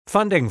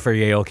Funding for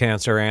Yale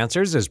Cancer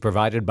Answers is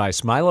provided by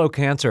Smilow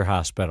Cancer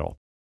Hospital.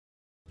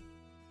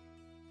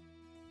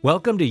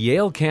 Welcome to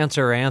Yale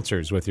Cancer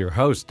Answers with your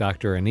host,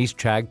 Dr. Anees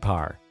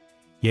Chagpar.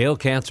 Yale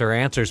Cancer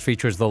Answers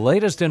features the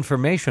latest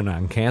information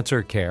on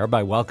cancer care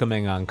by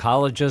welcoming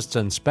oncologists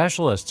and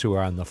specialists who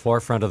are on the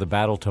forefront of the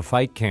battle to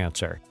fight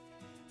cancer.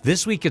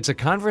 This week, it's a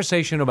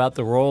conversation about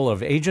the role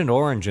of Agent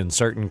Orange in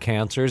certain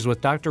cancers with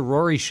Dr.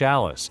 Rory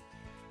Shalis.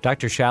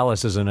 Dr.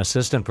 Shalis is an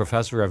assistant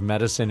professor of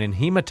medicine and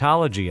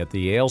hematology at the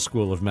Yale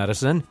School of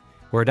Medicine,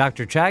 where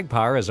Dr.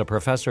 Chagpar is a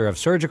professor of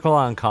surgical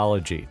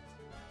oncology.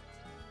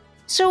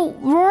 So,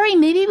 Rory,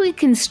 maybe we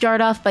can start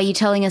off by you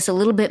telling us a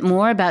little bit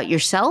more about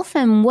yourself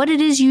and what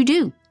it is you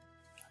do.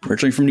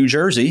 Originally from New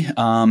Jersey,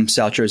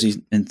 South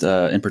Jersey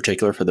in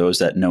particular, for those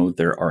that know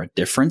there are a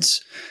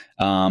difference.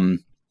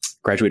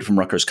 Graduated from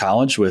Rutgers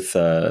College with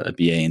a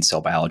BA in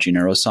cell biology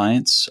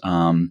neuroscience,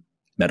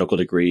 medical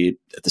degree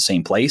at the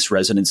same place,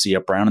 residency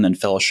at Brown, and then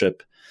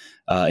fellowship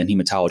in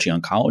hematology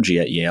oncology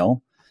at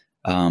Yale.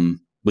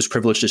 Was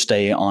privileged to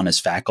stay on as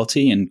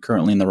faculty and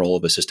currently in the role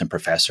of assistant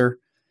professor.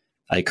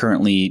 I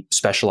currently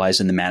specialize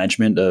in the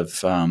management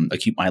of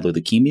acute myeloid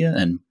leukemia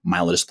and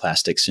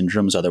myelodysplastic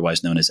syndromes,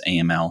 otherwise known as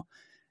AML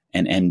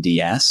and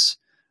MDS.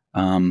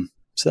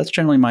 So that's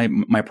generally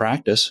my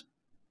practice.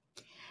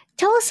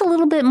 Tell us a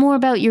little bit more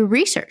about your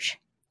research.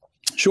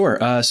 Sure.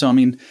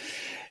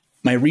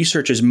 My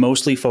research is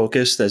mostly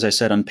focused, as I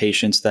said, on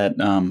patients that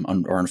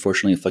are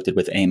unfortunately afflicted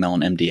with AML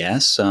and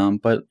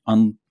MDS, but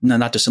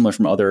not dissimilar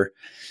from other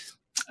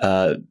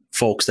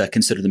folks that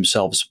consider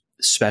themselves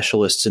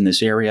specialists in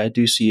this area. I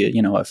do see,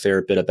 a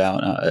fair bit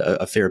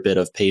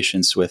of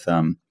patients with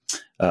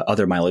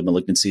other myeloid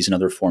malignancies and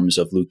other forms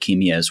of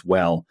leukemia as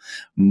well.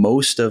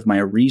 Most of my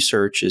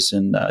research is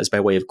by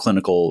way of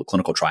clinical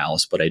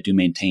trials, but I do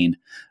maintain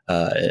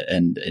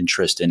an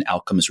interest in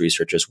outcomes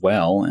research as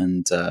well,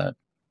 and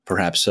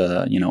perhaps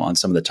on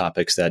some of the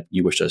topics that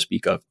you wish to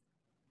speak of.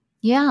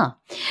 Yeah.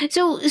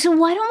 So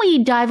why don't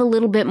we dive a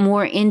little bit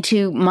more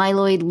into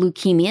myeloid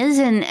leukemias,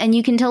 and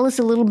you can tell us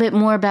a little bit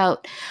more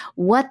about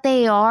what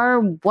they are,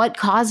 what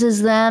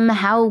causes them,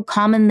 how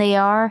common they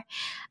are,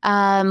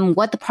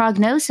 what the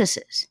prognosis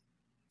is.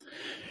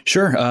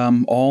 Sure.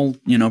 All,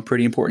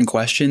 pretty important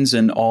questions,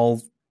 and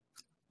all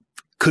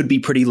could be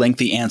pretty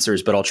lengthy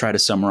answers, but I'll try to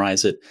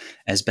summarize it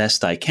as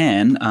best I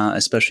can,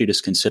 especially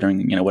just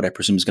considering, what I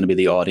presume is going to be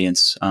the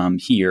audience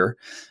here.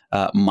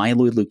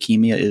 Myeloid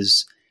leukemia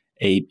is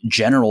a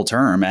general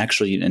term,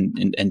 actually,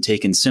 and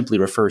taken simply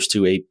refers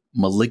to a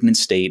malignant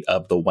state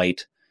of the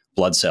white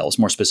blood cells,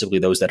 more specifically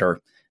those that are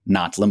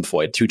not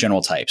lymphoid, two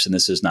general types. And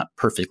this is not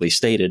perfectly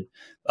stated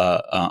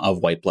of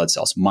white blood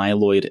cells,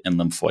 myeloid and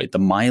lymphoid. The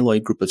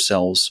myeloid group of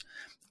cells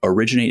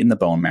originate in the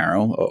bone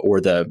marrow, or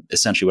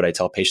essentially what I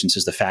tell patients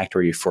is the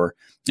factory for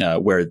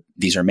where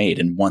these are made.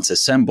 And once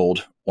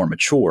assembled or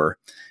mature,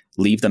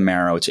 leave the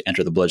marrow to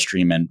enter the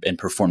bloodstream and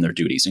perform their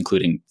duties,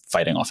 including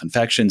fighting off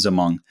infections,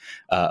 among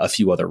a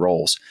few other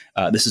roles.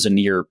 This is a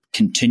near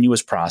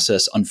continuous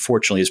process.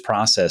 Unfortunately, this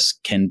process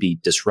can be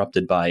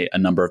disrupted by a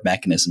number of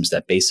mechanisms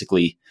that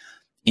basically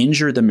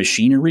injure the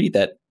machinery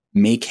that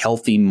make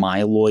healthy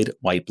myeloid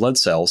white blood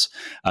cells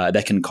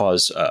that can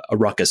cause a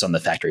ruckus on the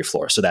factory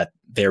floor, so that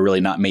they're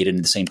really not made in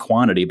the same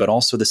quantity, but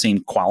also the same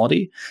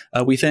quality,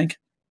 we think,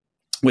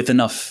 with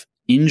enough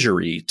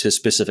injury to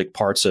specific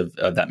parts of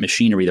that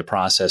machinery. The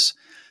process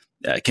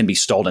can be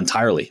stalled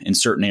entirely in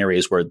certain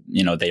areas where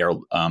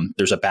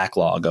there's a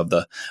backlog of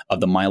the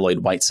myeloid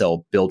white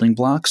cell building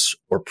blocks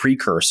or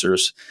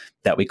precursors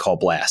that we call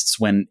blasts.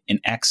 When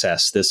in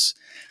excess, this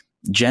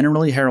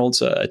generally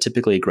heralds a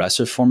typically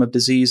aggressive form of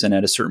disease, and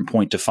at a certain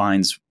point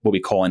defines what we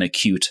call an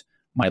acute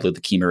myeloid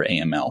leukemia or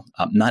AML.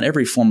 Not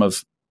every form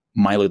of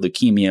myeloid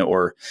leukemia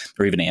or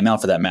even AML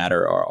for that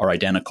matter are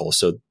identical.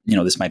 So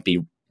this might be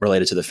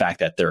related to the fact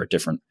that there are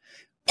different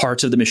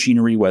parts of the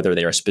machinery, whether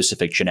they are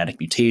specific genetic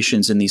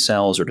mutations in these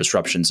cells or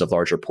disruptions of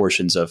larger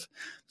portions of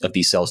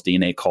these cells'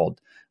 DNA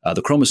called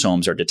the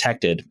chromosomes are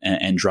detected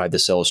and drive the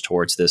cells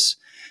towards this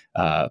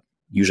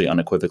usually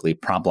unequivocally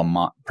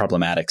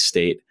problematic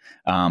state.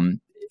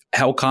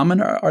 How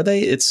common are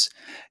they? It's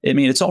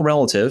all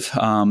relative.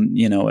 In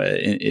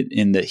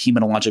the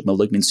hematologic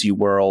malignancy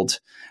world,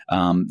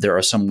 there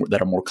are some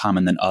that are more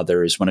common than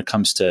others. When it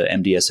comes to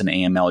MDS and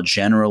AML,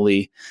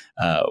 generally,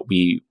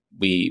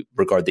 we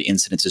regard the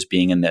incidence as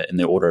being in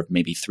the order of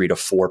maybe 3 to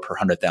 4 per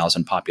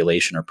 100,000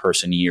 population or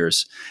person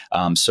years.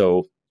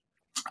 So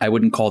I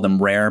wouldn't call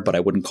them rare, but I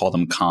wouldn't call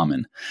them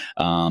common.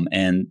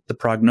 And the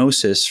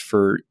prognosis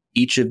for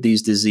each of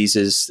these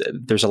diseases,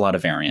 there's a lot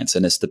of variance,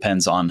 and this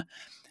depends on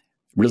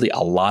really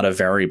a lot of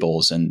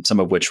variables, and some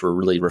of which we're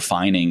really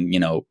refining,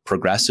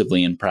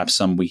 progressively, and perhaps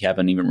some we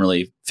haven't even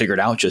really figured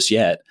out just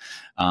yet.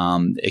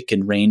 It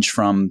can range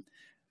from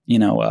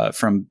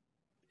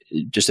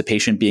just a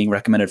patient being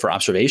recommended for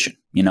observation.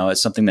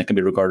 It's something that can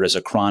be regarded as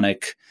a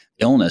chronic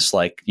illness,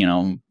 like,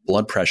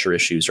 blood pressure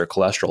issues or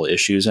cholesterol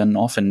issues, and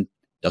often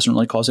doesn't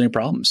really cause any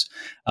problems.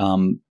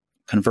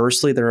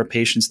 Conversely, there are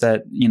patients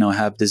that,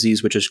 have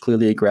disease which is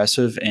clearly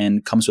aggressive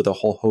and comes with a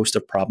whole host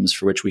of problems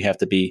for which we have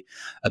to be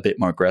a bit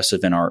more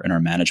aggressive in our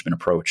management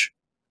approach.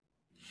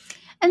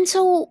 And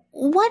so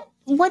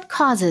what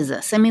causes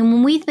this? I mean,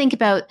 when we think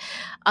about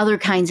other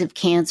kinds of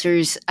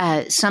cancers,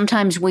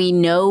 sometimes we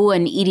know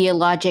an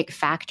etiologic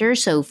factor.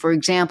 So, for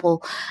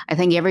example, I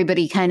think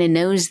everybody kind of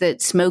knows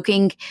that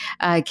smoking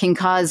can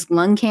cause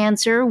lung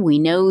cancer. We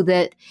know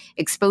that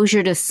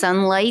exposure to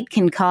sunlight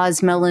can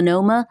cause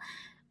melanoma.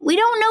 We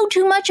don't know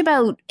too much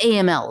about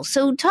AML.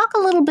 So talk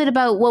a little bit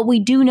about what we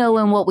do know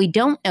and what we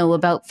don't know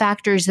about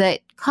factors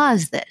that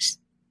cause this.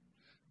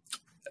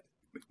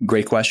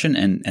 Great question,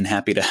 and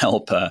happy to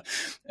help.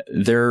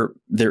 There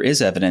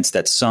is evidence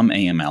that some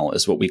AML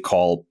is what we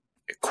call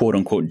quote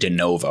unquote de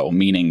novo,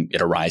 meaning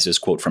it arises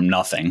quote from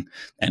nothing,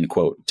 end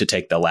quote, to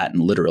take the Latin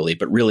literally.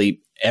 But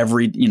really,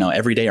 every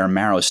day our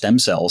marrow stem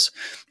cells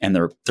and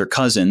their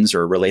cousins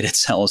or related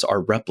cells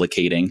are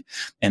replicating,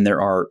 and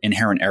there are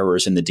inherent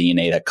errors in the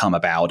DNA that come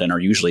about and are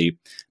usually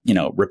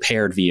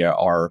repaired via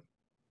our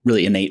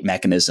really innate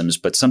mechanisms,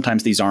 but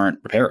sometimes these aren't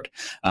repaired.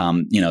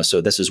 So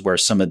this is where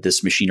some of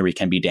this machinery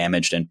can be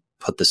damaged and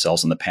put the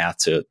cells on the path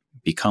to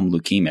become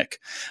leukemic.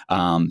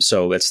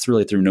 So it's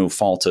really through no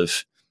fault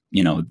of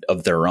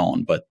their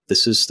own, but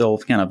this is still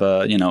kind of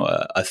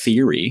a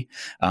theory.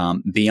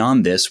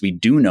 Beyond this, we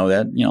do know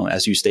that,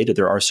 as you stated,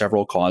 there are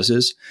several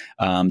causes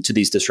to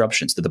these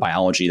disruptions to the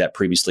biology that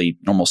previously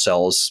normal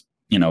cells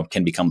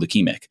can become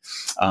leukemic.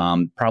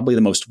 Probably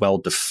the most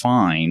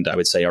well-defined, I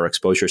would say, are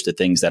exposures to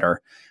things that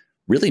are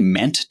really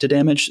meant to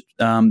damage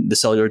the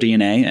cellular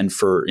DNA, and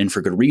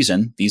for good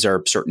reason. These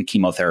are certain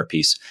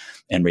chemotherapies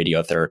and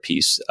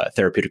radiotherapies,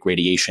 therapeutic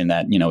radiation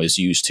that is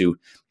used to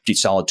treat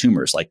solid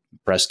tumors like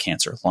breast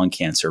cancer, lung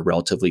cancer,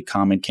 relatively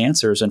common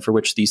cancers, and for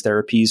which these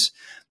therapies,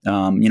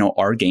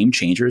 are game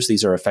changers.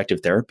 These are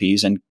effective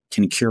therapies and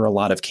can cure a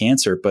lot of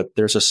cancer, but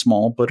there's a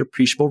small but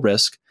appreciable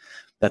risk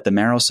that the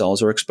marrow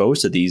cells are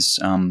exposed to these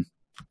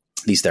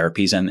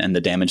therapies and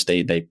the damage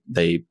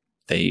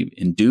they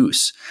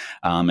induce.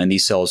 And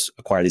these cells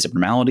acquire these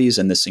abnormalities,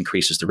 and this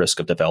increases the risk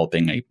of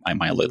developing a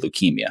myeloid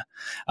leukemia.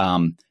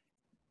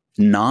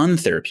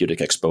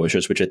 Non-therapeutic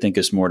exposures, which I think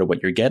is more to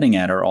what you're getting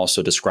at, are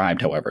also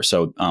described, however.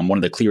 So one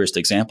of the clearest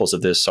examples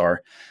of this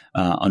are,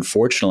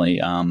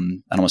 unfortunately, I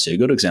don't want to say a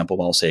good example,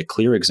 but I'll say a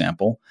clear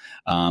example,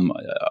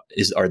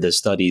 are the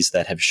studies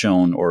that have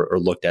shown or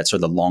looked at sort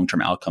of the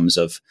long-term outcomes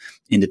of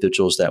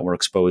individuals that were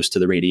exposed to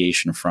the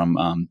radiation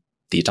from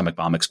the atomic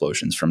bomb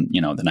explosions from, the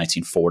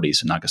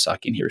 1940s in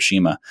Nagasaki and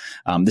Hiroshima.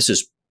 This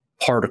is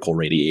particle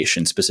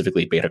radiation,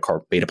 specifically beta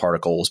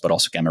particles, but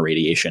also gamma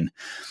radiation.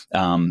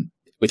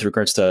 With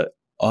regards to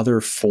other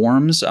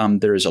forms,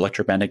 there's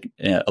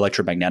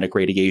electromagnetic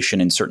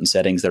radiation in certain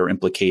settings that are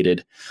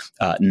implicated.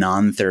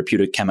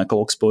 Non-therapeutic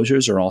chemical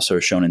exposures are also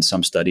shown in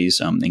some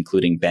studies,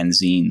 including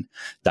benzene,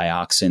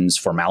 dioxins,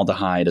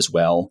 formaldehyde as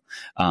well.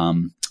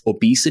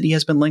 Obesity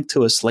has been linked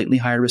to a slightly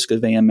higher risk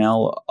of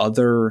AML.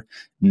 Other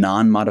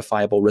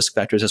non-modifiable risk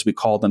factors, as we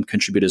call them,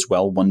 contribute as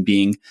well, one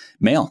being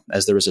male,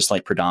 as there is a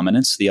slight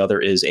predominance. The other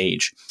is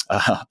age.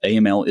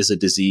 AML is a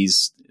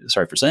disease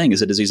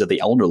of the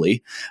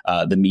elderly.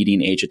 The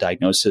median age of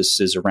diagnosis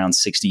is around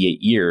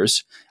 68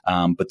 years,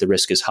 but the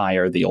risk is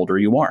higher the older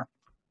you are.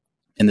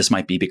 And this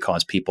might be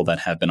because people that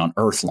have been on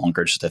Earth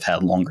longer just have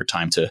had longer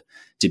time to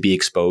be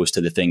exposed to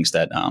the things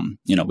that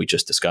we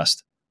just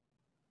discussed.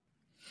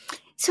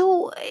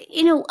 So,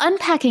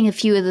 unpacking a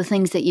few of the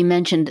things that you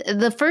mentioned,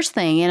 the first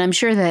thing, and I'm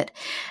sure that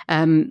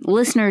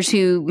listeners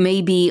who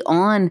may be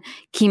on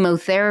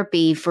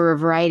chemotherapy for a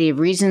variety of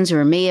reasons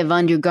or may have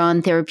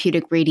undergone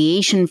therapeutic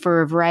radiation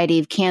for a variety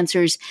of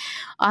cancers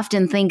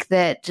often think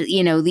that,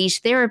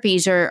 these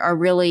therapies are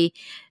really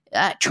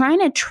trying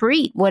to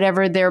treat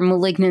whatever their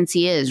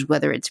malignancy is,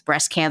 whether it's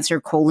breast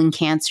cancer, colon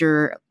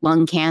cancer,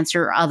 lung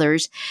cancer,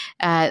 others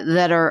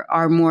that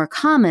are more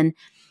common.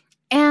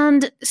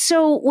 And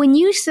so when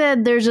you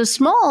said there's a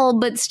small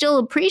but still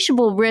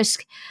appreciable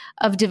risk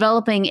of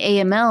developing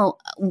AML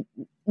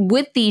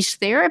with these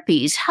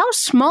therapies, how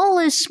small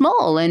is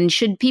small? And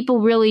should people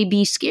really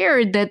be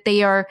scared that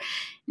they are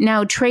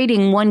now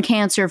trading one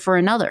cancer for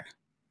another?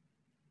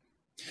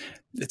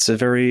 It's a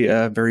very,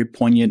 very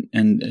poignant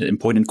and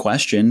important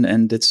question,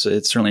 and it's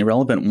certainly a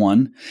relevant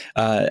one.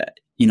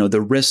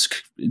 The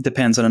risk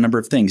depends on a number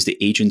of things: the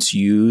agents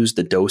used,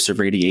 the dose of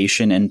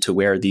radiation, and to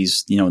where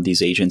these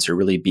agents are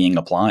really being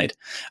applied.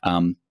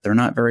 They're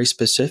not very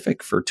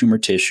specific for tumor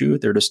tissue.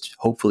 They're just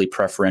hopefully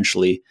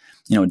preferentially,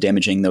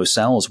 damaging those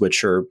cells,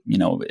 which are,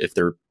 if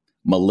they're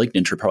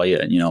malignant, are probably,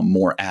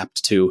 more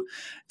apt to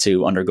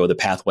undergo the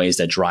pathways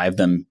that drive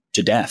them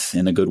to death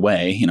in a good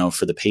way,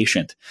 for the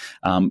patient.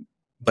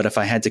 But if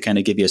I had to kind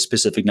of give you a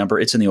specific number,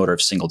 it's in the order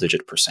of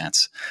single-digit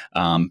percents,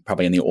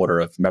 probably in the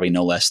order of maybe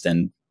no less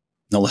than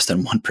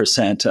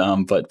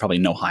 1%, but probably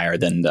no higher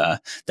than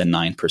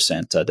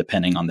 9%,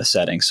 depending on the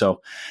setting.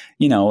 So,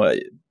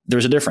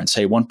 there's a difference.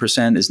 Hey,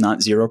 1% is not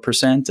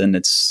 0%, and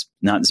it's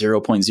not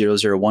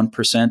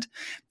 0.001%.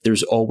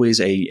 There's always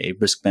a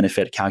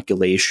risk-benefit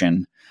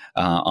calculation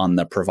on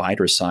the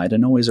provider side,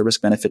 and always a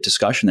risk-benefit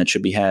discussion that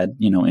should be had,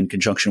 in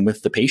conjunction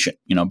with the patient,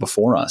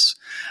 before us.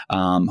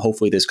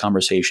 Hopefully this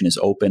conversation is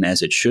open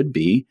as it should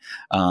be,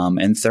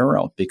 and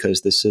thorough,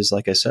 because this is,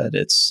 like I said,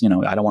 it's,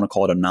 I don't want to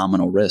call it a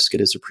nominal risk.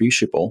 It is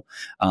appreciable.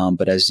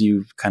 But as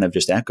you kind of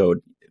just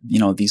echoed,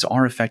 these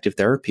are effective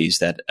therapies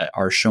that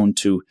are shown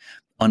to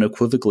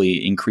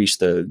unequivocally increase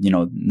the,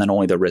 not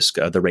only the risk,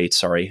 the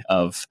rate,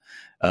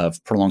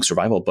 of prolonged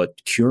survival,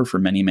 but cure for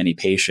many, many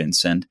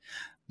patients. And,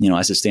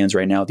 as it stands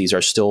right now, these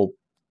are still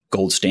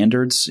gold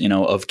standards,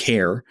 of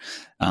care.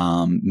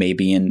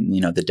 Maybe in,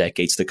 the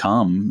decades to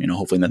come,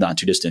 hopefully in the not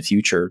too distant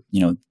future,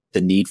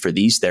 the need for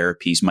these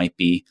therapies might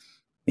be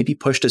maybe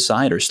pushed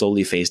aside or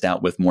slowly phased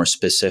out with more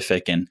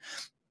specific and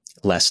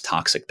less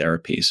toxic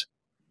therapies.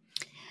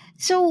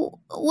 So,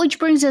 which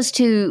brings us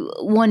to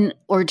one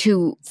or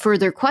two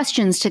further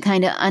questions to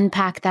kind of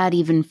unpack that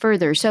even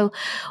further. So,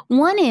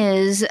 one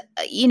is,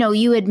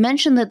 you had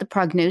mentioned that the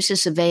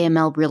prognosis of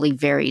AML really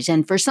varies.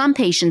 And for some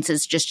patients,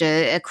 it's just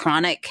a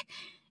chronic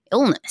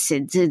illness.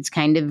 It's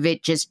kind of,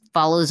 it just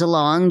follows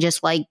along,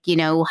 just like,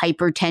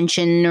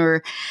 hypertension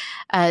or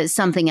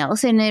something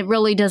else. And it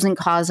really doesn't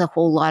cause a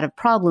whole lot of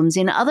problems.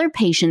 In other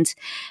patients,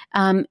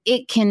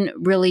 it can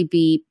really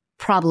be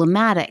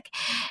problematic.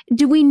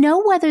 Do we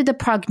know whether the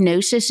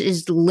prognosis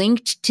is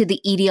linked to the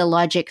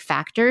etiologic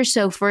factor?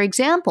 So, for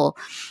example,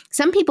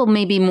 some people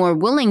may be more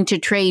willing to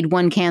trade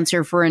one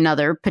cancer for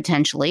another,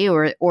 potentially,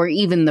 or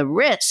even the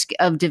risk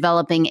of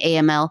developing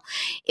AML,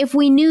 if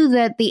we knew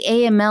that the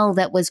AML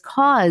that was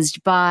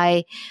caused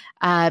by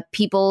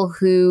people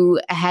who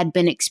had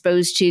been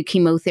exposed to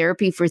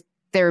chemotherapy for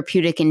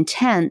therapeutic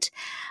intent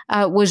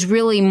was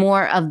really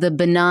more of the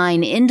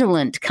benign,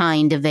 indolent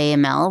kind of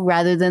AML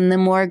rather than the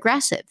more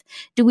aggressive.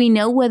 Do we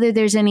know whether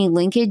there's any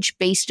linkage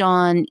based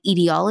on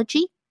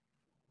etiology?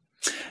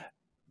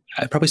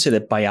 I'd probably say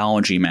that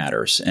biology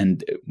matters.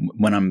 And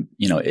when I'm,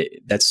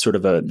 that's sort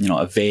of a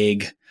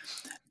vague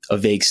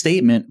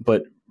statement,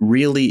 but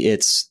really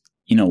it's,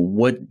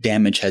 what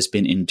damage has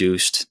been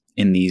induced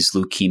in these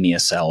leukemia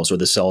cells, or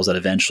the cells that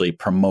eventually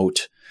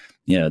promote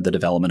the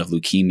development of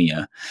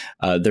leukemia.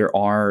 There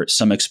are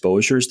some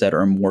exposures that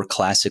are more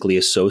classically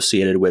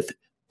associated with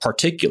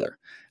particular,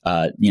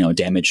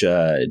 damages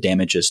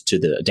to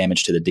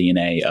the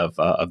DNA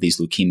of these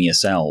leukemia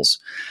cells.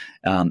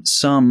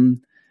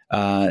 Some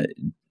are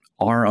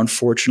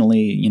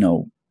unfortunately,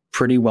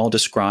 pretty well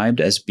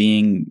described as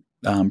being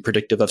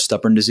predictive of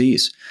stubborn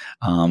disease.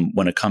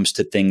 When it comes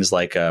to things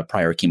like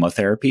prior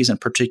chemotherapies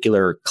and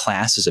particular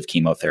classes of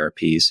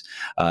chemotherapies,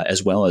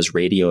 as well as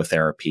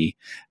radiotherapy,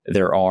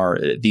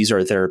 these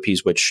are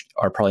therapies which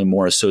are probably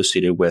more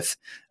associated with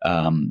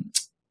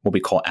what we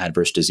call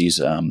adverse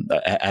disease,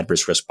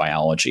 adverse risk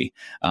biology.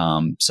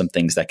 Some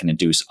things that can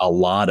induce a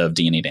lot of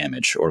DNA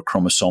damage, or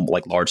chromosome,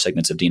 like large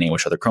segments of DNA,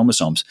 which are the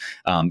chromosomes,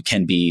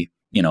 can be,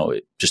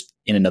 just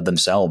in and of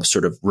themselves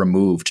sort of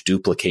removed,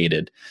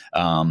 duplicated.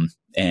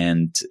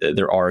 And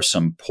there are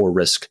some poor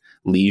risk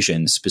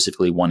lesions,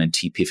 specifically one in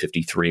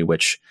TP53,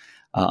 which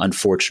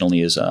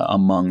unfortunately is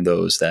among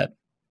those that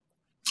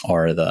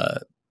are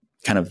the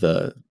kind of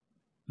the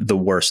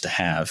worst to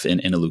have in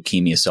a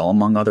leukemia cell,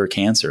 among other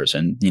cancers.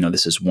 And,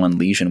 this is one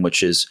lesion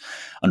which is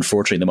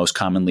unfortunately the most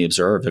commonly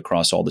observed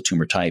across all the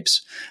tumor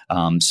types.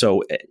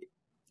 So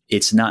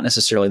it's not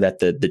necessarily that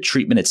the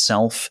treatment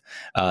itself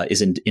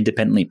is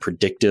independently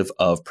predictive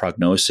of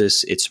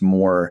prognosis. It's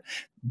more,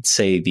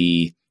 say,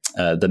 the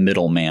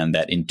middleman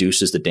that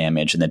induces the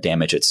damage, and the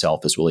damage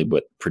itself is really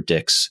what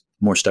predicts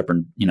more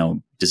stubborn,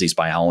 disease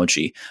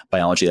biology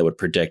that would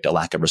predict a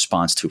lack of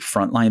response to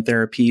frontline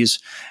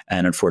therapies.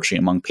 And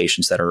unfortunately, among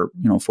patients that are,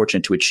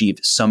 fortunate to achieve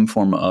some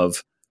form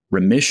of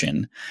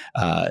remission,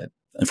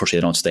 unfortunately,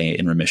 they don't stay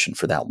in remission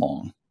for that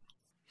long.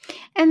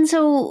 And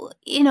so,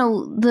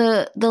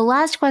 the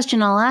last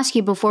question I'll ask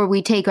you before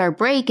we take our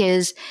break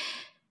is,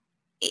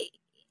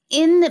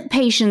 in the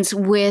patients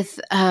with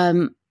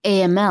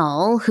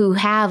AML who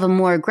have a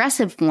more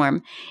aggressive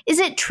form, is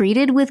it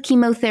treated with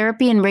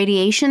chemotherapy and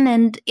radiation?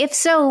 And if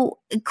so,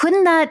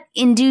 couldn't that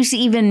induce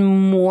even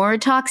more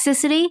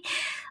toxicity?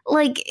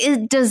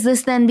 Does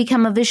this then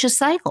become a vicious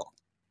cycle?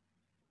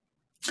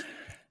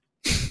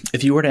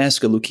 If you were to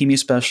ask a leukemia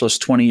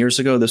specialist 20 years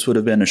ago, this would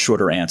have been a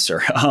shorter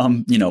answer.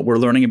 We're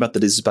learning about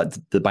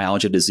the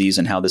biology of disease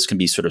and how this can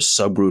be sort of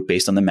subgrouped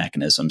based on the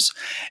mechanisms.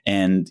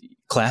 And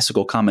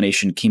classical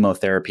combination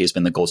chemotherapy has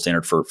been the gold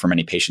standard for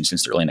many patients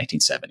since the early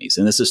 1970s.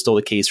 And this is still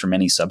the case for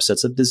many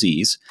subsets of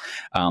disease.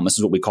 This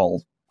is what we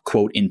call,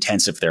 quote,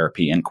 intensive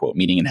therapy, end quote,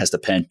 meaning it has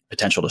the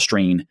potential to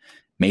strain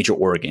major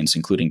organs,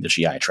 including the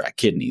GI tract,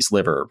 kidneys,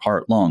 liver,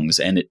 heart, lungs,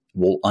 and it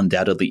will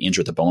undoubtedly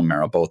injure the bone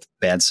marrow, both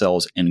bad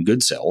cells and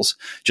good cells.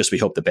 Just we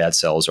hope the bad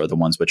cells are the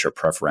ones which are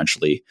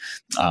preferentially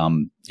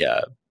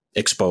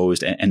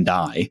exposed and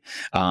die.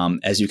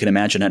 As you can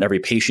imagine, not every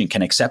patient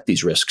can accept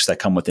these risks that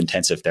come with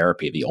intensive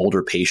therapy. The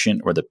older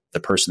patient or the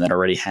person that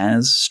already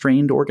has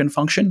strained organ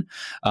function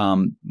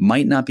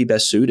might not be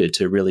best suited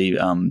to really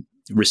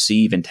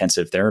receive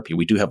intensive therapy.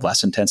 We do have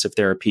less intensive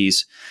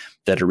therapies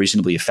that are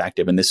reasonably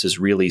effective, and this has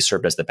really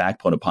served as the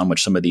backbone upon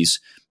which some of these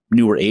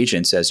newer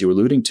agents, as you were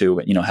alluding to,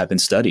 have been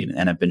studied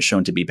and have been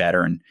shown to be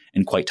better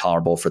and quite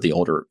tolerable for the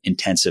older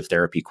intensive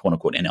therapy, quote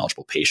unquote,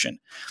 ineligible patient.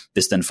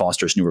 This then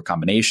fosters newer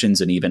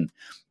combinations and even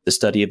the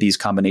study of these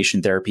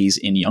combination therapies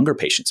in younger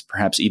patients,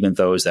 perhaps even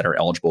those that are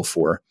eligible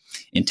for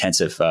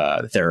intensive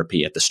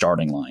therapy at the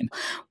starting line.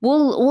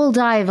 We'll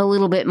dive a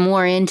little bit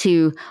more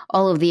into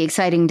all of the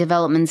exciting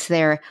developments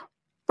there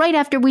right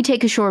after we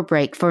take a short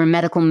break for a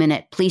medical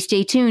minute. Please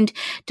stay tuned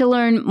to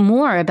learn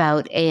more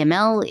about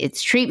AML,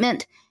 its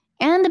treatment,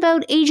 and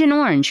about Agent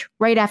Orange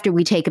right after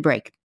we take a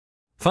break.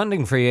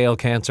 Funding for Yale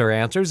Cancer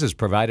Answers is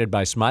provided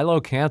by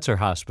Smilow Cancer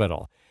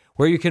Hospital,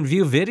 where you can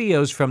view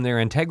videos from their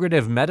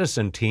integrative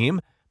medicine team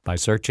by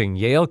searching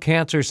Yale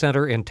Cancer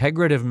Center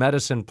Integrative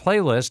Medicine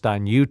playlist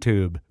on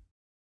YouTube.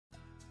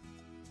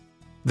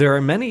 There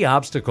are many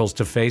obstacles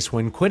to face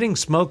when quitting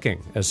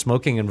smoking, as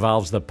smoking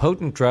involves the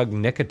potent drug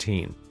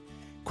nicotine.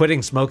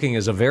 Quitting smoking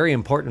is a very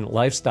important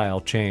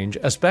lifestyle change,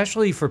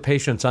 especially for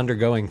patients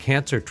undergoing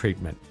cancer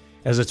treatment,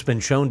 as it's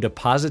been shown to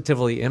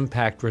positively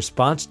impact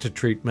response to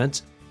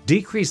treatments,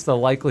 decrease the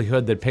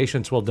likelihood that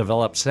patients will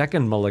develop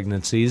second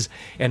malignancies,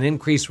 and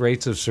increase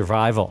rates of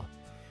survival.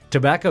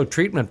 Tobacco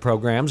treatment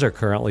programs are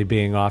currently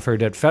being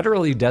offered at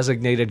federally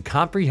designated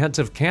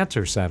comprehensive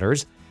cancer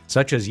centers,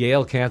 such as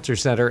Yale Cancer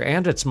Center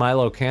and at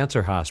Smilow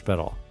Cancer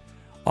Hospital.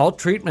 All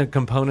treatment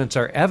components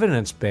are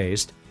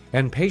evidence-based,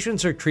 and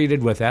patients are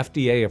treated with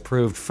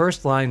FDA-approved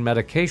first-line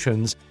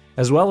medications,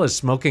 as well as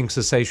smoking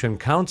cessation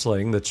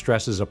counseling that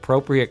stresses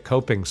appropriate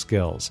coping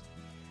skills.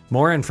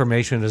 More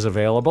information is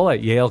available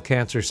at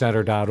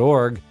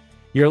yalecancercenter.org.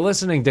 You're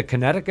listening to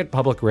Connecticut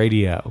Public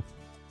Radio.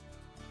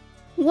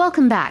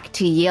 Welcome back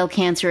to Yale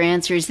Cancer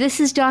Answers. This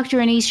is Dr.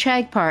 Anees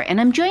Chagpar, and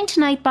I'm joined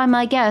tonight by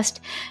my guest,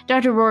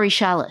 Dr. Rory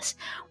Shalis.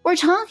 We're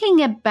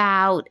talking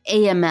about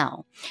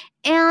AML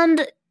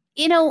and,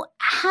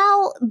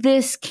 how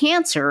this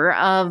cancer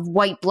of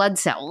white blood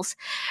cells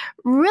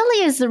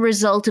really is the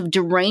result of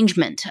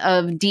derangement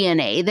of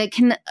DNA that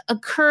can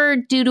occur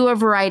due to a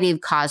variety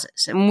of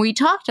causes. And we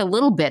talked a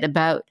little bit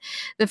about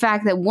the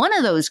fact that one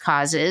of those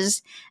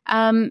causes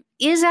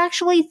is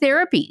actually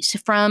therapies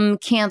from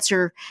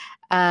cancer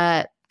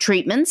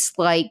treatments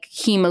like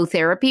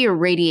chemotherapy or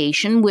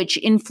radiation, which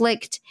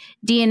inflict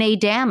DNA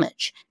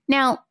damage.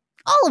 Now,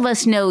 all of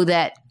us know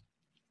that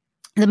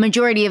the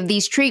majority of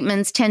these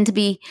treatments tend to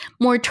be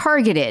more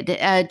targeted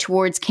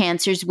towards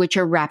cancers which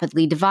are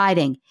rapidly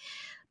dividing.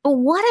 But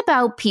what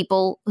about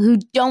people who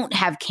don't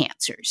have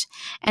cancers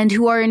and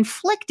who are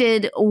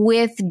inflicted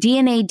with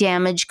DNA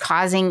damage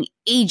causing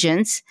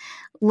agents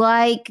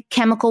like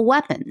chemical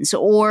weapons?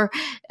 Or,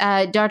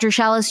 Dr.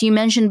 Shalis, you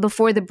mentioned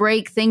before the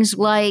break things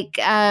like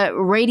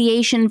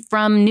radiation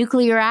from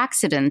nuclear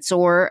accidents,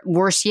 or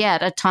worse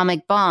yet,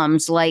 atomic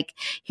bombs like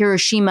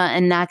Hiroshima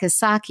and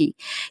Nagasaki.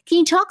 Can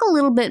you talk a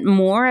little bit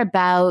more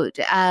about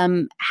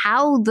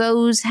how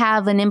those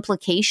have an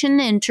implication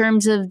in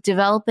terms of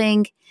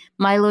developing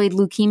myeloid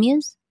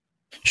leukemias?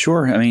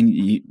 Sure. I mean,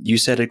 you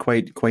said it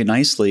quite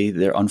nicely.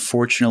 There,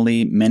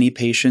 unfortunately, many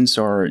patients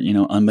are,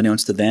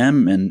 unbeknownst to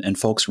them and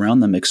folks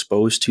around them,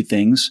 exposed to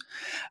things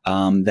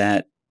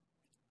that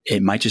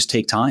it might just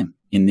take time,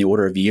 in the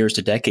order of years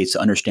to decades, to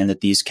understand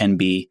that these can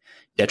be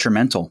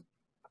detrimental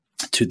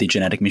to the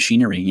genetic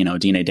machinery.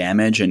 DNA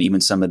damage, and even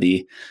some of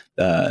the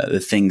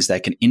things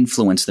that can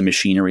influence the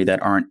machinery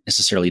that aren't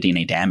necessarily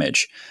DNA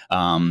damage.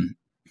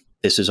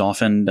 This is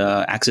often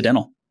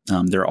accidental.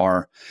 There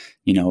are,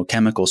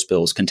 chemical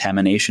spills,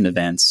 contamination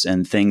events,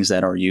 and things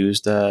that are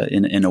used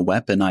in a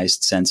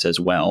weaponized sense as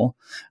well.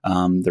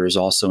 There is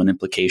also an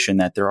implication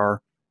that there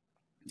are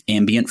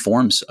ambient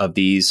forms of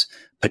these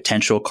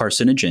potential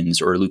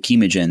carcinogens or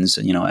leukemogens,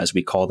 as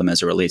we call them,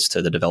 as it relates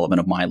to the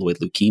development of myeloid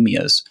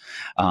leukemias.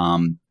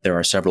 There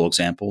are several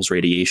examples.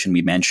 Radiation,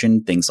 we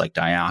mentioned, things like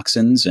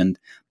dioxins, and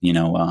you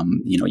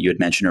had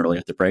mentioned earlier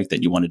at the break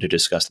that you wanted to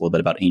discuss a little bit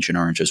about Agent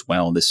Orange as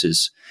well. This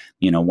is,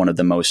 one of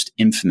the most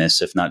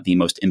infamous, if not the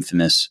most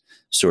infamous,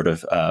 sort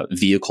of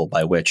vehicle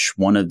by which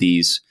one of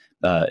these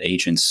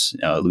agents,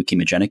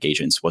 leukemogenic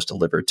agents, was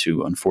delivered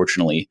to,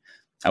 unfortunately,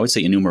 I would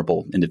say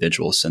innumerable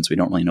individuals, since we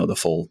don't really know the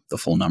full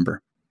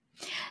number.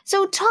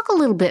 So talk a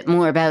little bit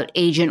more about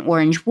Agent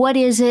Orange. What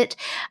is it?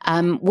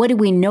 What do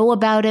we know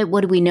about it?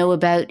 What do we know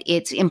about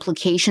its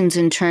implications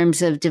in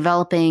terms of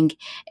developing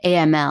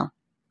AML?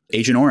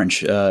 Agent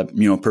Orange,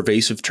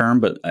 pervasive term,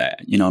 but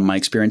in my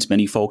experience,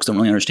 many folks don't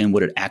really understand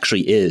what it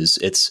actually is.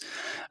 It's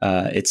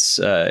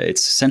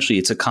essentially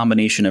a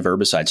combination of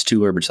herbicides, two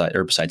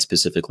herbicides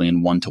specifically,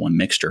 in one-to-one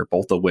mixture,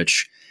 both of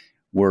which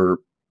were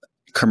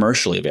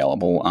commercially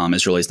available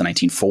as early as the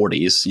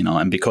 1940s.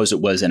 And because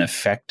it was an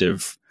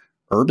effective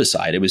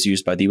herbicide, it was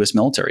used by the U.S.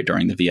 military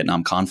during the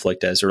Vietnam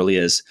conflict as early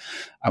as,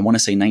 I want to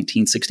say,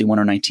 1961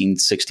 or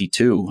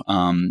 1962,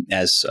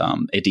 as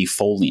a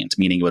defoliant,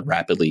 meaning it would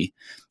rapidly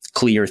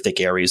clear thick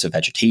areas of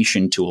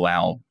vegetation to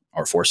allow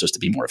our forces to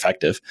be more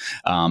effective.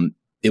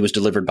 It was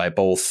delivered by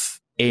both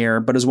air,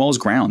 but as well as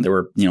ground. There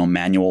were,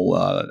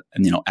 manual,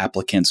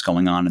 applicants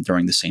going on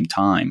during the same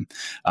time.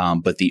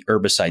 But the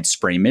herbicide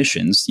spray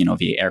missions,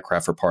 via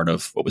aircraft were part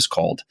of what was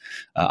called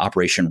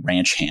Operation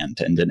Ranch Hand,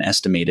 and an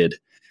estimated, it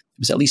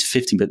was at least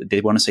 15, but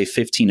they want to say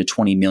 15 to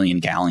 20 million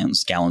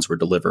gallons were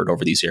delivered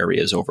over these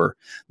areas over,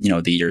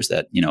 the years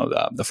that,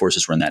 the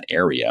forces were in that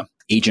area.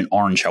 Agent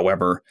Orange,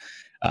 however,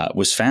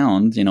 was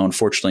found,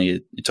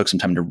 unfortunately, it took some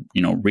time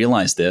to,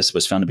 realize this,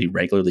 was found to be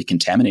regularly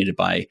contaminated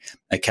by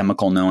a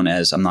chemical known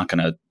as, I'm not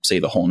going to say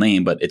the whole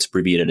name, but it's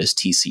abbreviated as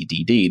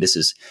TCDD. This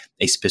is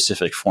a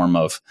specific form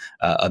of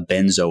a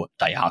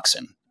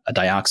benzodioxin.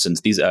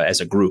 Dioxins, these as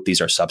a group,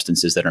 these are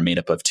substances that are made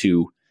up of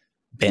two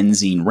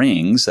benzene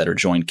rings that are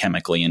joined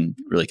chemically and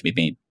really can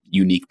be made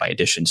unique by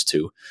additions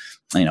to,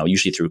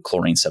 usually through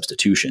chlorine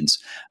substitutions.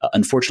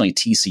 Unfortunately,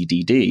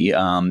 TCDD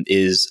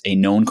is a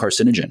known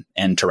carcinogen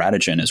and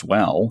teratogen as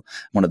well.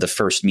 One of the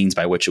first means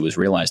by which it was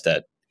realized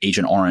that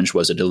Agent Orange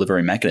was a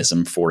delivery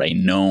mechanism for a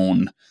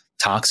known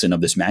toxin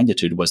of this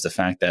magnitude was the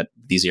fact that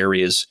these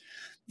areas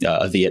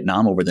of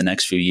Vietnam over the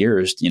next few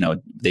years,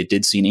 they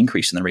did see an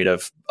increase in the rate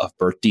of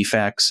birth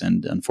defects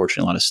and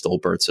unfortunately a lot of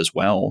stillbirths as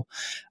well.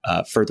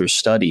 Further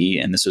study,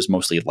 and this is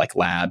mostly like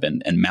lab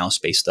and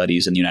mouse-based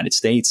studies in the United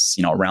States,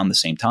 around the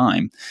same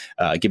time,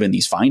 given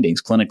these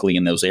findings clinically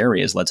in those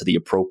areas led to the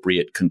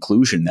appropriate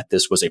conclusion that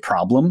this was a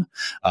problem.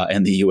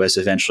 And the U.S.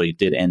 eventually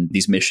did end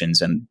these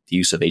missions and the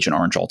use of Agent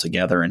Orange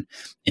altogether in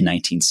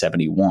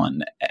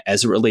 1971.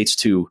 As it relates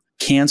to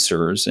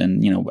cancers,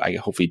 and I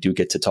hopefully do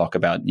get to talk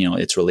about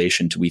its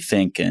relation to, we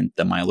think, in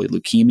the myeloid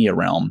leukemia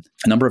realm.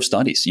 A number of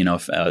studies,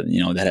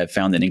 that have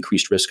found an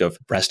increased risk of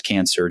breast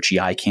cancer,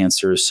 GI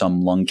cancers,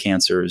 some lung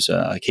cancers,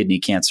 kidney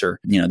cancer.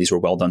 These were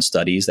well done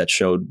studies that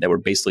showed that were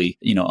basically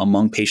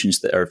among patients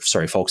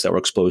folks that were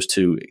exposed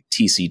to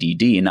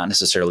TCDD and not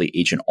necessarily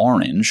Agent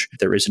Orange,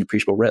 there is an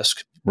appreciable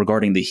risk.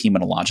 Regarding the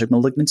hematologic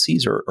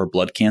malignancies or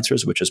blood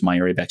cancers, which is my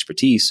area of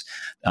expertise,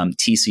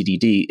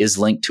 TCDD is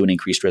linked to an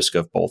increased risk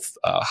of both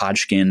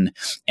Hodgkin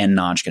and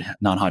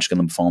non-Hodgkin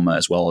lymphoma,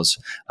 as well as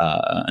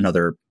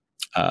another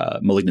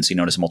malignancy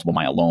known as multiple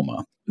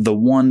myeloma. The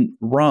one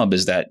rub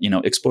is that,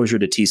 exposure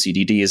to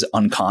TCDD is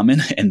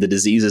uncommon, and the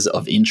diseases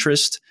of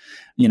interest,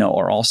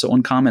 are also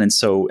uncommon. And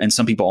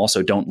some people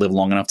also don't live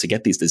long enough to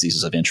get these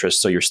diseases of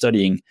interest. So you're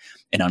studying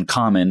an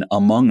uncommon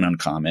among an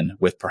uncommon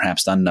with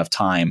perhaps not enough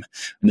time.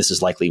 And this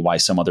is likely why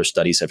some other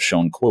studies have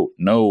shown, quote,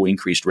 no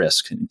increased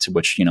risk, to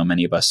which,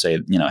 many of us say,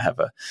 have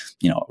a,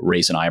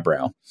 raise an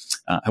eyebrow.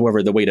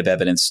 However, the weight of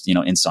evidence,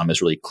 in some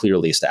is really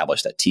clearly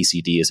established that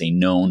TCD is a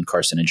known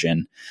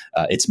carcinogen,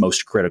 its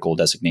most critical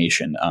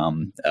designation,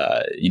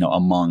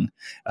 among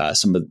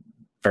some of the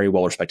very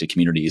well-respected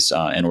communities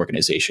and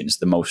organizations.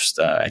 The most,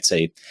 I'd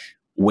say,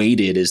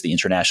 weighted is the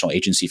International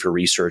Agency for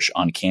Research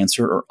on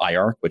Cancer, or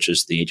IARC, which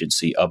is the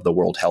agency of the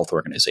World Health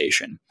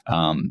Organization,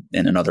 and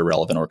another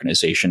relevant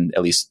organization,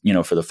 at least,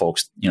 for the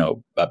folks,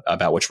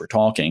 about which we're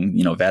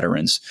talking,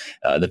 veterans.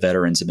 The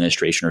Veterans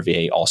Administration, or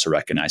VA, also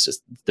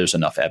recognizes there's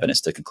enough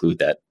evidence to conclude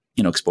that,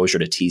 exposure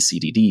to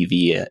TCDD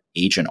via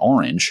Agent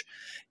Orange,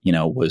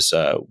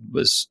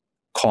 was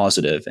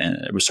causative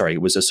and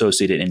was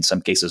associated, in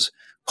some cases,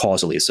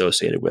 causally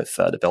associated with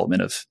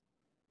development of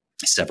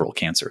several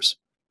cancers.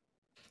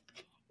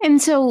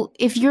 And so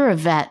if you're a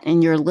vet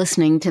and you're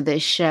listening to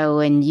this show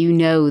and you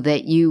know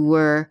that you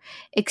were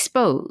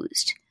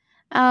exposed,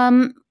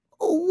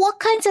 what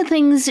kinds of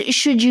things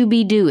should you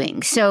be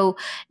doing? So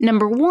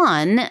number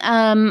one,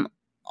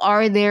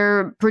 are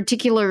there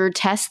particular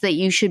tests that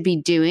you should be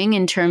doing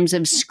in terms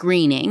of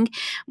screening?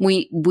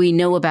 We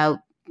know about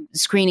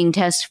screening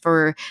tests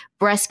for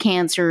breast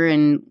cancer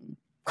and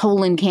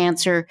colon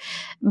cancer,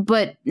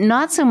 but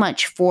not so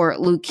much for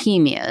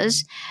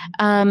leukemias.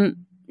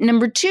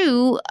 Number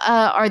two,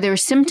 are there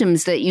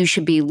symptoms that you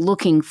should be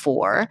looking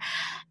for?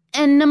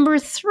 And number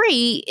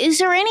three, is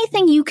there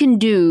anything you can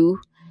do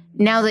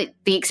now that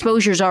the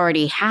exposure's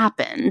already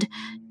happened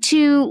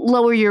to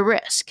lower your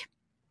risk?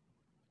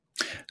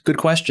 Good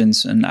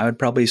questions. And I would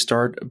probably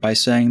start by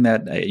saying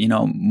that,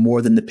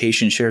 more than the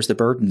patient shares the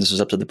burden, this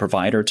is up to the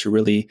provider to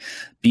really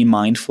be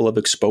mindful of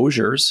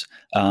exposures,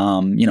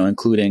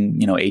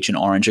 including, Agent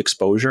Orange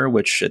exposure,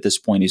 which at this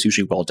point is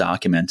usually well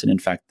documented. In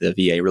fact, the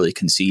VA really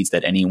concedes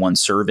that anyone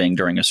serving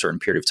during a certain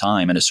period of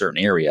time in a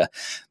certain area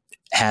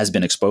has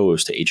been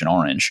exposed to Agent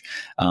Orange.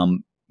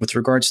 With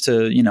regards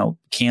to,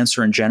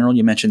 cancer in general,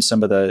 you mentioned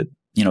some of the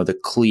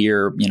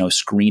clear,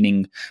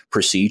 screening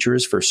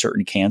procedures for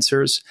certain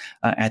cancers.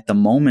 At the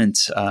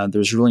moment,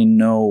 there's really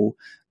no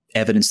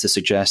evidence to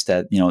suggest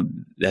that,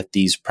 that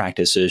these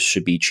practices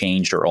should be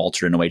changed or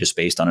altered in a way just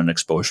based on an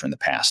exposure in the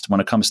past. When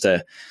it comes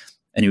to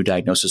a new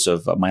diagnosis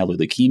of myeloid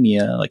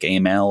leukemia, like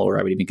AML, or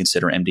I would even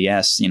consider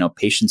MDS,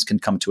 patients can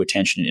come to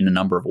attention in a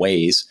number of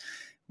ways.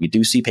 We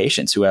do see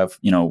patients who have,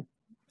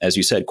 as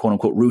you said, quote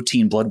unquote,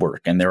 routine blood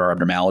work. And there are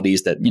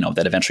abnormalities that,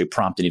 that eventually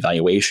prompt an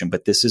evaluation,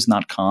 but this is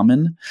not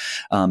common.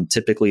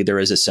 Typically, there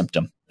is a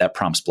symptom that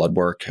prompts blood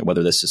work,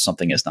 whether this is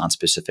something as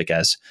nonspecific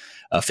as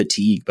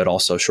fatigue, but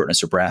also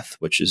shortness of breath,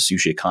 which is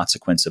usually a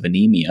consequence of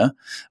anemia,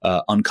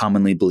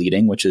 uncommonly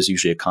bleeding, which is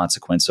usually a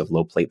consequence of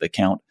low platelet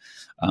count.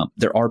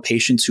 There are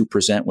patients who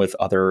present with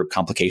other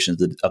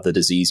complications of the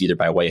disease, either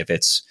by way of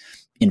its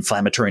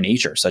inflammatory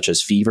nature, such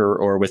as fever,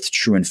 or with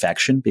true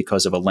infection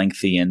because of a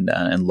lengthy and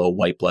low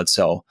white blood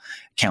cell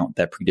count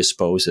that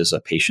predisposes a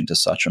patient to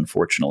such,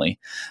 unfortunately.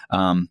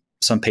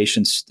 Some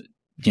patients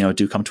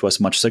do come to us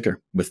much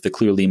sicker with the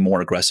clearly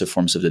more aggressive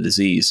forms of the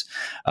disease.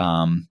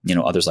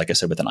 Others, like I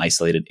said, with an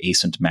isolated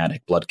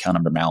asymptomatic blood count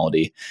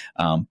abnormality.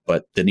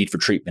 But the need for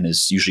treatment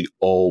is usually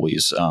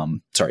always,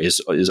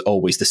 is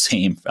always the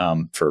same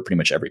for pretty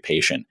much every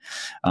patient.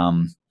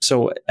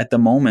 So at the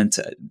moment,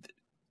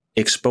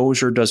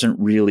 exposure doesn't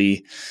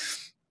really,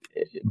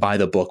 by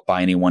the book,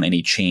 by anyone,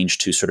 any change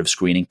to sort of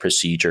screening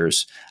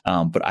procedures.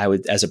 But I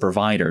would, as a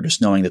provider,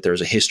 just knowing that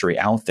there's a history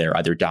out there,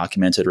 either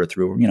documented or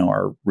through,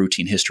 our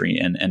routine history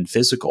and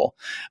physical,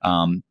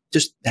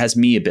 just has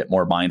me a bit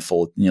more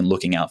mindful,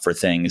 looking out for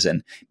things.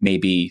 And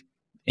maybe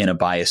in a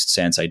biased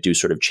sense, I do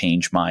sort of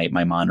change my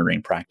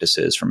monitoring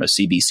practices from a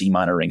CBC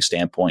monitoring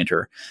standpoint,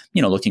 or,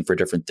 looking for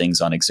different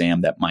things on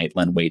exam that might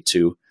lend weight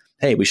to,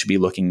 hey, we should be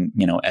looking,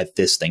 at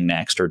this thing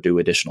next, or do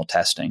additional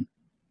testing.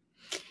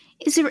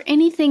 Is there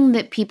anything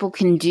that people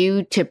can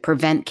do to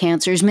prevent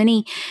cancers?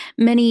 Many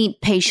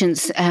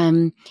patients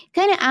kind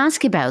of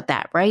ask about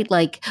that, right?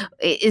 Like,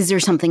 is there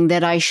something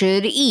that I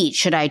should eat?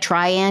 Should I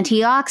try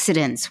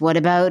antioxidants? What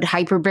about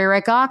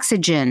hyperbaric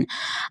oxygen?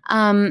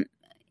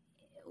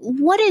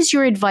 What is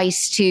your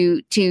advice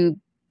to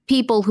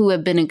people who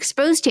have been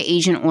exposed to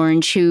Agent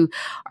Orange, who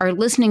are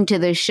listening to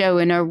this show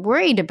and are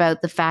worried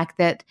about the fact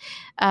that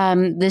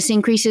this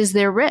increases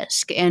their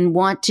risk and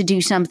want to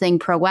do something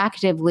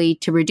proactively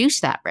to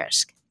reduce that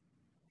risk?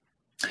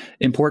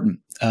 Important.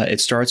 It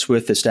starts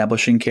with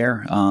establishing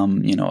care.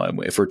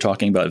 If we're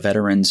talking about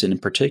veterans in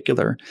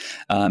particular,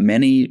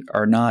 many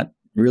are not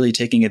really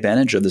taking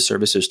advantage of the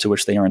services to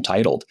which they are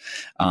entitled.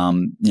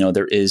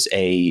 There is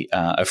a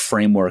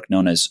framework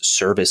known as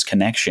Service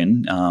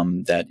Connection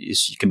that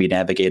can be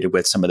navigated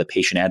with some of the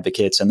patient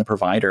advocates and the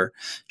provider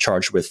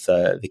charged with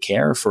the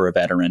care for a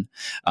veteran.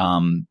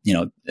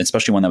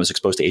 Especially one that was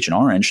exposed to Agent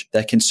Orange,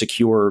 that can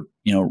secure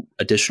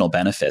additional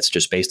benefits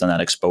just based on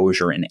that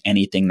exposure and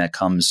anything that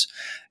comes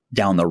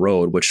down the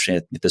road, which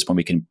at this point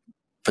we can,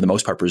 for the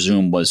most part,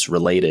 presume was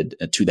related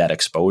to that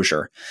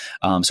exposure.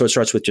 So it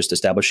starts with just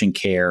establishing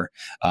care,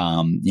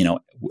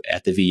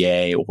 at the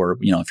VA, or,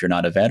 if you're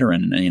not a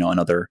veteran,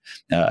 another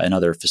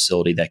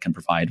facility that can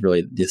provide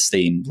really the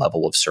same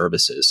level of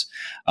services.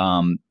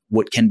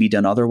 What can be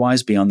done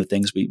otherwise beyond the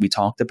things we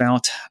talked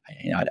about?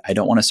 I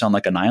don't want to sound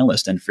like a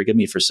nihilist, and forgive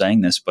me for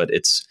saying this, but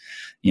it's,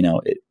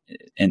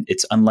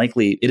 it's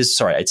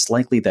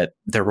likely that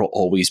there will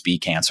always be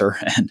cancer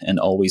and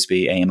always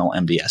be AML,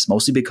 MDS,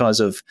 mostly because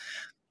of,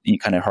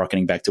 kind of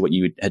harkening back to what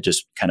you had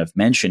just kind of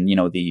mentioned,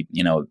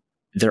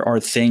 there are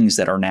things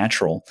that are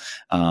natural.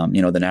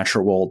 The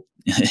natural world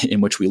in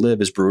which we live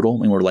is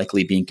brutal, and we're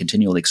likely being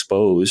continually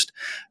exposed,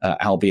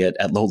 albeit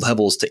at low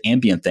levels, to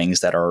ambient things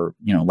that are,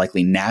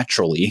 likely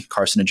naturally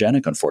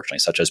carcinogenic, unfortunately,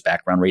 such as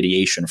background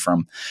radiation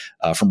from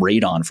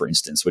radon, for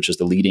instance, which is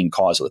the leading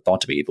cause, or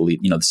thought to be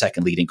the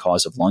second leading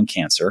cause of lung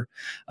cancer,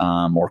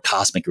 or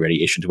cosmic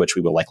radiation, to which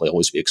we will likely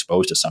always be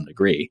exposed to some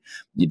degree.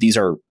 These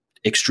are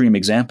extreme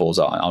examples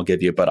I'll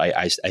give you, but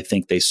I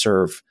think they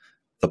serve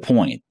the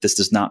point. This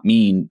does not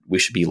mean we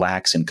should be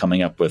lax in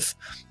coming up with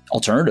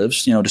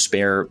alternatives, to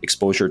spare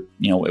exposure,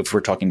 if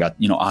we're talking about,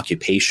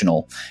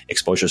 occupational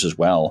exposures as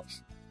well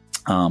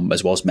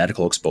as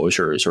medical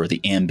exposures or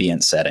the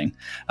ambient setting.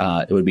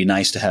 It would be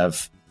nice to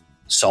have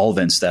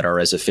solvents that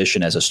are as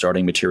efficient as a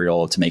starting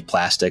material to make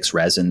plastics,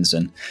 resins,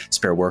 and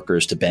spare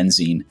workers to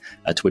benzene,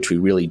 to which we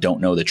really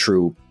don't know the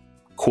true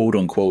quote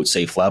unquote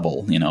safe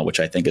level, which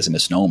I think is a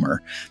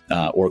misnomer,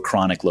 or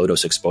chronic low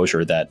dose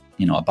exposure that,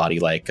 a body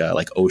like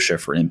OSHA,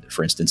 for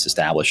instance,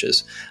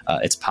 establishes.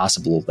 It's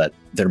possible that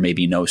there may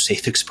be no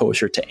safe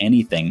exposure to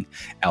anything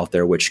out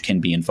there which can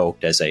be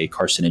invoked as a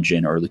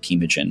carcinogen or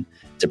leukemiogen,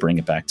 to bring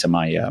it back to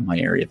my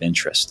area of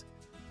interest.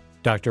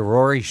 Dr.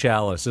 Rory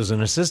Shalis is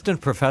an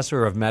assistant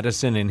professor of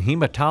medicine and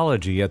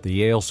hematology at the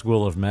Yale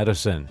School of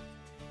Medicine.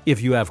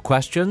 If you have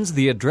questions,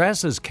 the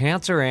address is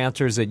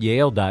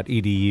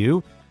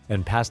canceranswers@yale.edu.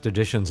 And past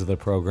editions of the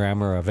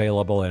program are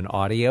available in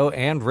audio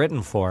and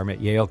written form at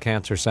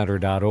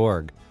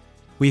yalecancercenter.org.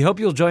 We hope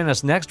you'll join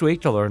us next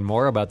week to learn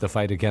more about the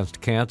fight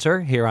against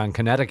cancer here on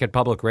Connecticut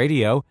Public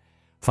Radio.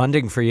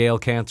 Funding for Yale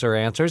Cancer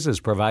Answers is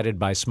provided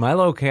by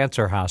Smilow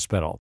Cancer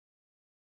Hospital.